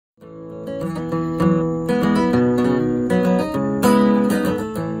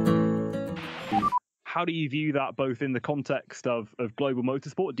How do you view that both in the context of global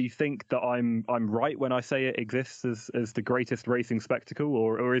motorsport? Do you think that I'm right when I say it exists as the greatest racing spectacle,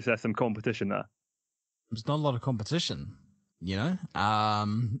 or is there some competition there? There's not a lot of competition, you know.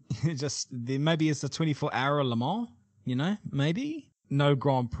 Maybe it's a 24-hour Le Mans, you know, maybe. No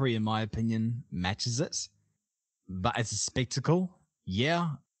Grand Prix, in my opinion, matches it. But as a spectacle,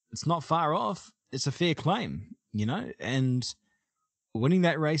 yeah, it's not far off. It's a fair claim, you know, and winning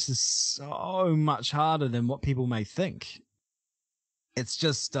that race is so much harder than what people may think. It's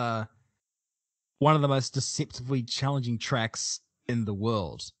just one of the most deceptively challenging tracks in the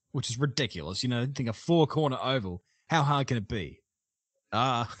world, which is ridiculous. You know, think a 4-corner oval. How hard can it be?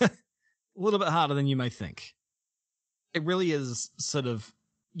 A little bit harder than you may think. It really is sort of,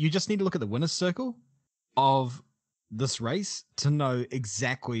 you just need to look at the winner's circle of this race to know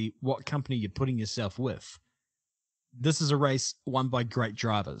exactly what company you're putting yourself with. This is a race won by great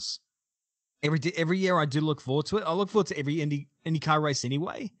drivers. Every year I do look forward to it. I look forward to every IndyCar race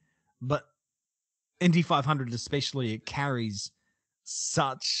anyway, but Indy500 especially, it carries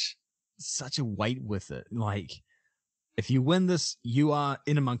such a weight with it. Like, if you win this, you are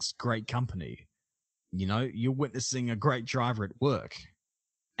in amongst great company. You know, you're witnessing a great driver at work.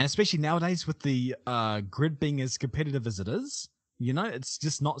 And especially nowadays with the grid being as competitive as it is, you know, it's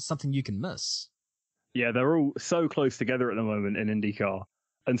just not something you can miss. Yeah, they're all so close together at the moment in IndyCar.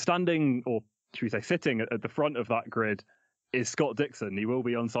 And standing, or should we say sitting at the front of that grid, is Scott Dixon. He will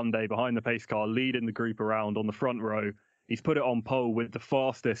be on Sunday behind the pace car, leading the group around on the front row. He's put it on pole with the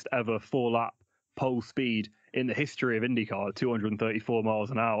fastest ever 4-lap pole speed in the history of IndyCar, 234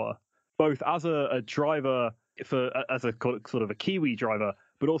 miles an hour. Both as a driver, as a sort of a Kiwi driver,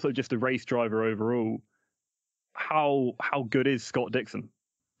 but also just a race driver overall. How good is Scott Dixon?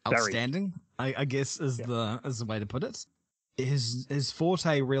 Outstanding, I guess is the way to put it. His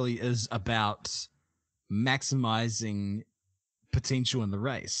forte really is about maximizing potential in the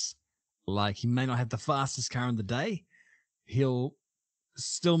race. Like, he may not have the fastest car in the day, he'll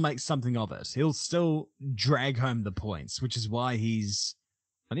still make something of it. He'll still drag home the points, which is why he's,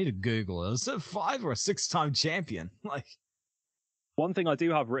 I need to Google it. Is it a 5 or a 6-time champion? Like, one thing I do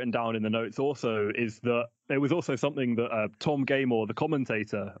have written down in the notes also is that there was also something that Tom Gaymore, the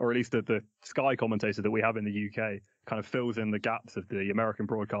commentator, or at least the Sky commentator that we have in the UK, kind of fills in the gaps of the American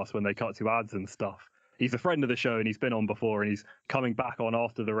broadcast when they cut to ads and stuff. He's a friend of the show and he's been on before, and he's coming back on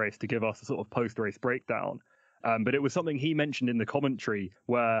after the race to give us a sort of post-race breakdown. But it was something he mentioned in the commentary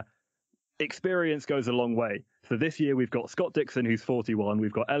where experience goes a long way. So this year we've got Scott Dixon, who's 41.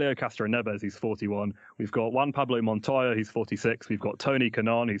 We've got Helio Castroneves, who's 41. We've got Juan Pablo Montoya, who's 46. We've got Tony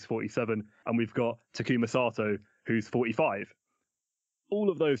Kanaan, who's 47. And we've got Takuma Sato, who's 45. All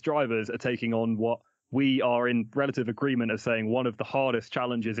of those drivers are taking on what we are in relative agreement of saying one of the hardest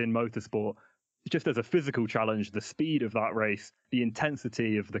challenges in motorsport. Just as a physical challenge, the speed of that race, the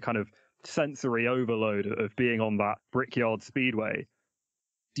intensity of the kind of sensory overload of being on that Brickyard Speedway.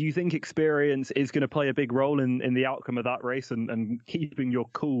 Do you think experience is going to play a big role in the outcome of that race and keeping your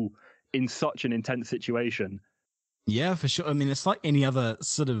cool in such an intense situation? Yeah, for sure. I mean, it's like any other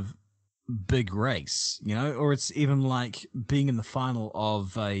sort of big race, you know, or it's even like being in the final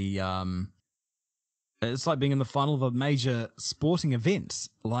of it's like being in the final of a major sporting event.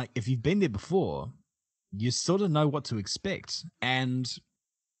 Like, if you've been there before, you sort of know what to expect. And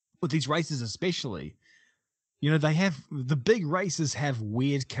with these races especially, you know, the big races have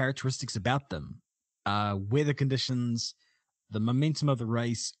weird characteristics about them. Weather conditions, the momentum of the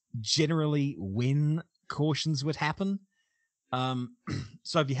race, generally when cautions would happen.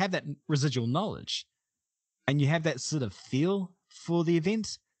 So if you have that residual knowledge and you have that sort of feel for the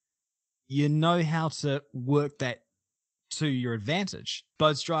event, you know how to work that to your advantage.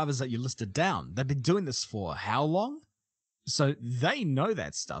 Those drivers that you listed down, they've been doing this for how long? So they know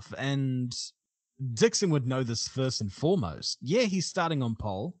that stuff, and Dixon would know this first and foremost. Yeah, he's starting on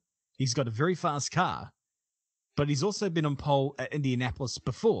pole. He's got a very fast car, but he's also been on pole at Indianapolis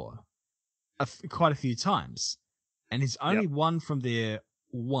before, quite a few times, and he's only won from there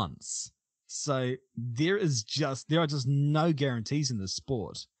once. So there are just no guarantees in this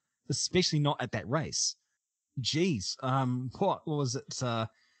sport, especially not at that race. Geez, what was it?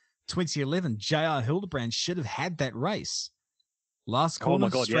 2011, J.R. Hildebrand should have had that race. Last corner,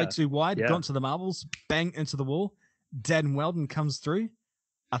 straight too wide, gone to the marbles, bang into the wall. Dan Weldon comes through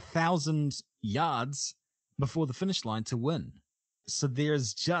 1,000 yards before the finish line to win. So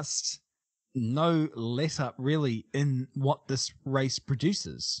there's just no let up really in what this race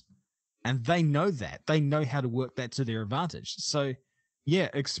produces. And they know that. They know how to work that to their advantage. So yeah,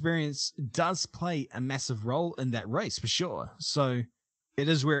 experience does play a massive role in that race for sure. So it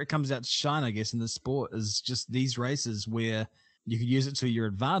is where it comes out to shine, I guess, in the sport, is just these races where you could use it to your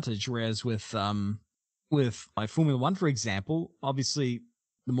advantage. Whereas with like Formula One, for example, obviously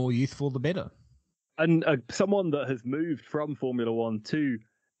the more youthful, the better. And someone that has moved from Formula One to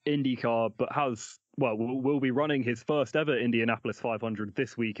IndyCar, but will be running his first ever Indianapolis 500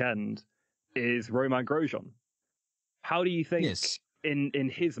 this weekend, is Romain Grosjean. How do you think, Yes.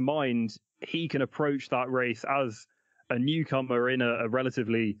 in his mind, he can approach that race as a newcomer in a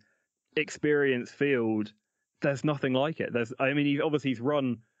relatively experienced field? There's nothing like it. He's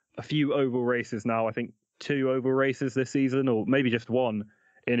run a few oval races now. I think 2 oval races this season, or maybe just 1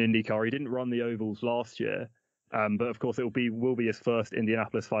 in IndyCar. He didn't run the ovals last year, but of course it will be his first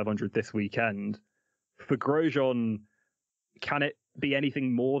Indianapolis 500 this weekend. For Grosjean, can it be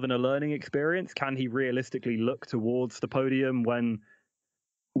anything more than a learning experience? Can he realistically look towards the podium when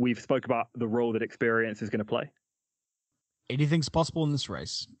we've spoke about the role that experience is going to play? Anything's possible in this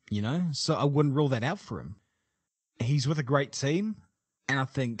race, you know? So I wouldn't rule that out for him. He's with a great team, and I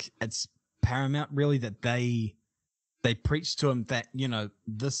think it's paramount really that they preach to him that, you know,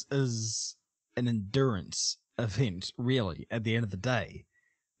 this is an endurance event, really, at the end of the day.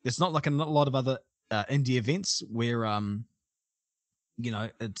 It's not like a lot of other indie events where you know,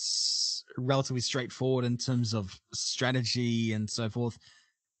 it's relatively straightforward in terms of strategy and so forth.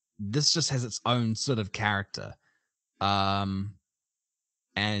 This just has its own sort of character. And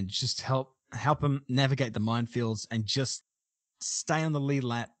just help him navigate the minefields and just stay on the lead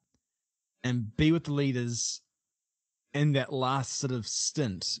lap and be with the leaders in that last sort of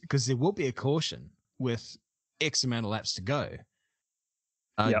stint, because there will be a caution with X amount of laps to go.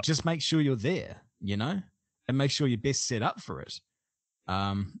 Yep. Just make sure you're there, you know, and make sure you're best set up for it.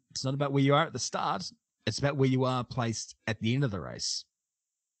 It's not about where you are at the start. It's about where you are placed at the end of the race.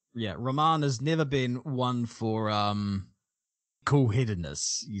 Yeah, Romain has never been one for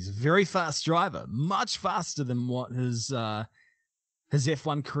cool-headedness. He's a very fast driver, much faster than what his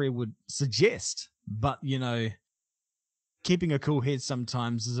F1 career would suggest. But, you know, keeping a cool head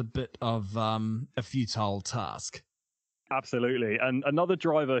sometimes is a bit of a futile task. Absolutely. And another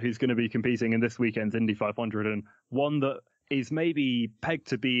driver who's going to be competing in this weekend's Indy 500, and one that is maybe pegged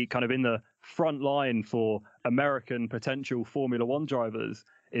to be kind of in the front line for American potential Formula One drivers,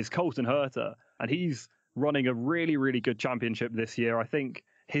 is Colton Herta. And he's running a really, really good championship this year. I think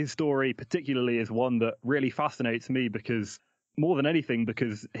his story particularly is one that really fascinates me, because more than anything,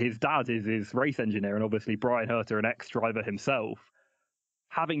 because his dad is his race engineer, and obviously Brian Herta, an ex-driver himself.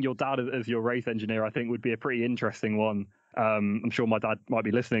 Having your dad as your race engineer, I think, would be a pretty interesting one. I'm sure my dad might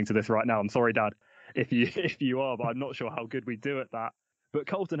be listening to this right now. I'm sorry, Dad, if you are, but I'm not sure how good we do at that. But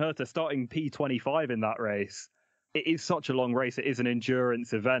Colton Herta starting P25 in that race, it is such a long race. It is an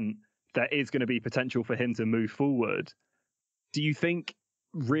endurance event. There is going to be potential for him to move forward. Do you think,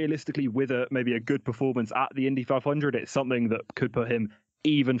 realistically, with maybe a good performance at the Indy 500, it's something that could put him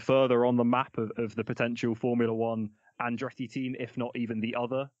even further on the map of the potential Formula One Andretti team, if not even the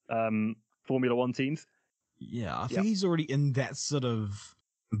other Formula One teams? Yeah, I think he's already in that sort of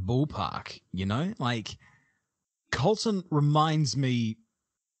ballpark, you know? Like, Colton reminds me,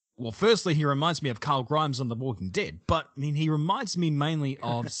 well, firstly, he reminds me of Carl Grimes on The Walking Dead, but, I mean, he reminds me mainly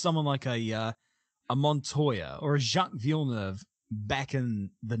of someone like a Montoya or a Jacques Villeneuve back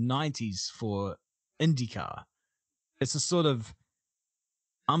in the 90s for IndyCar. It's a sort of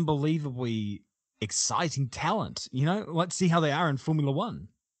unbelievably exciting talent, you know? Let's see how they are in Formula One.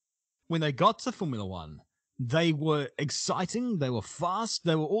 When they got to Formula One, they were exciting, they were fast,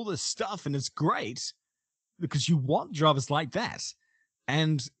 they were all this stuff, and it's great because you want drivers like that.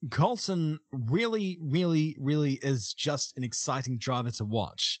 And Colton really, really, really is just an exciting driver to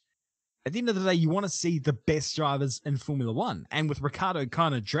watch. At the end of the day, you want to see the best drivers in Formula One. And with Ricciardo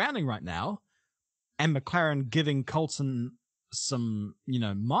kind of drowning right now, and McLaren giving Colton some, you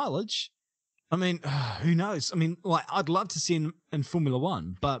know, mileage, I mean, who knows? I mean, like, I'd love to see him in Formula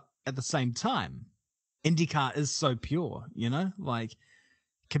One, but at the same time, IndyCar is so pure, you know? Like,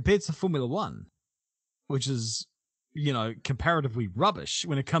 compared to Formula One, which is, you know, comparatively rubbish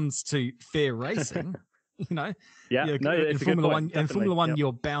when it comes to fair racing, you know? In Formula One, yep.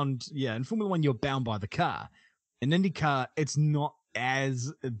 you're bound, in Formula One, you're bound by the car. In IndyCar, it's not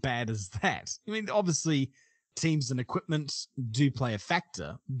as bad as that. I mean, obviously, teams and equipment do play a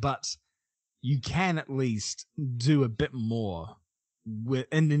factor, but you can at least do a bit more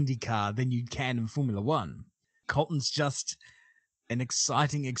in IndyCar than you can in Formula One. Colton's just an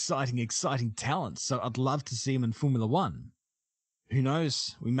exciting talent, so I'd love to see him in Formula One. Who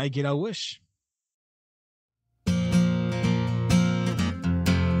knows? We may get our wish.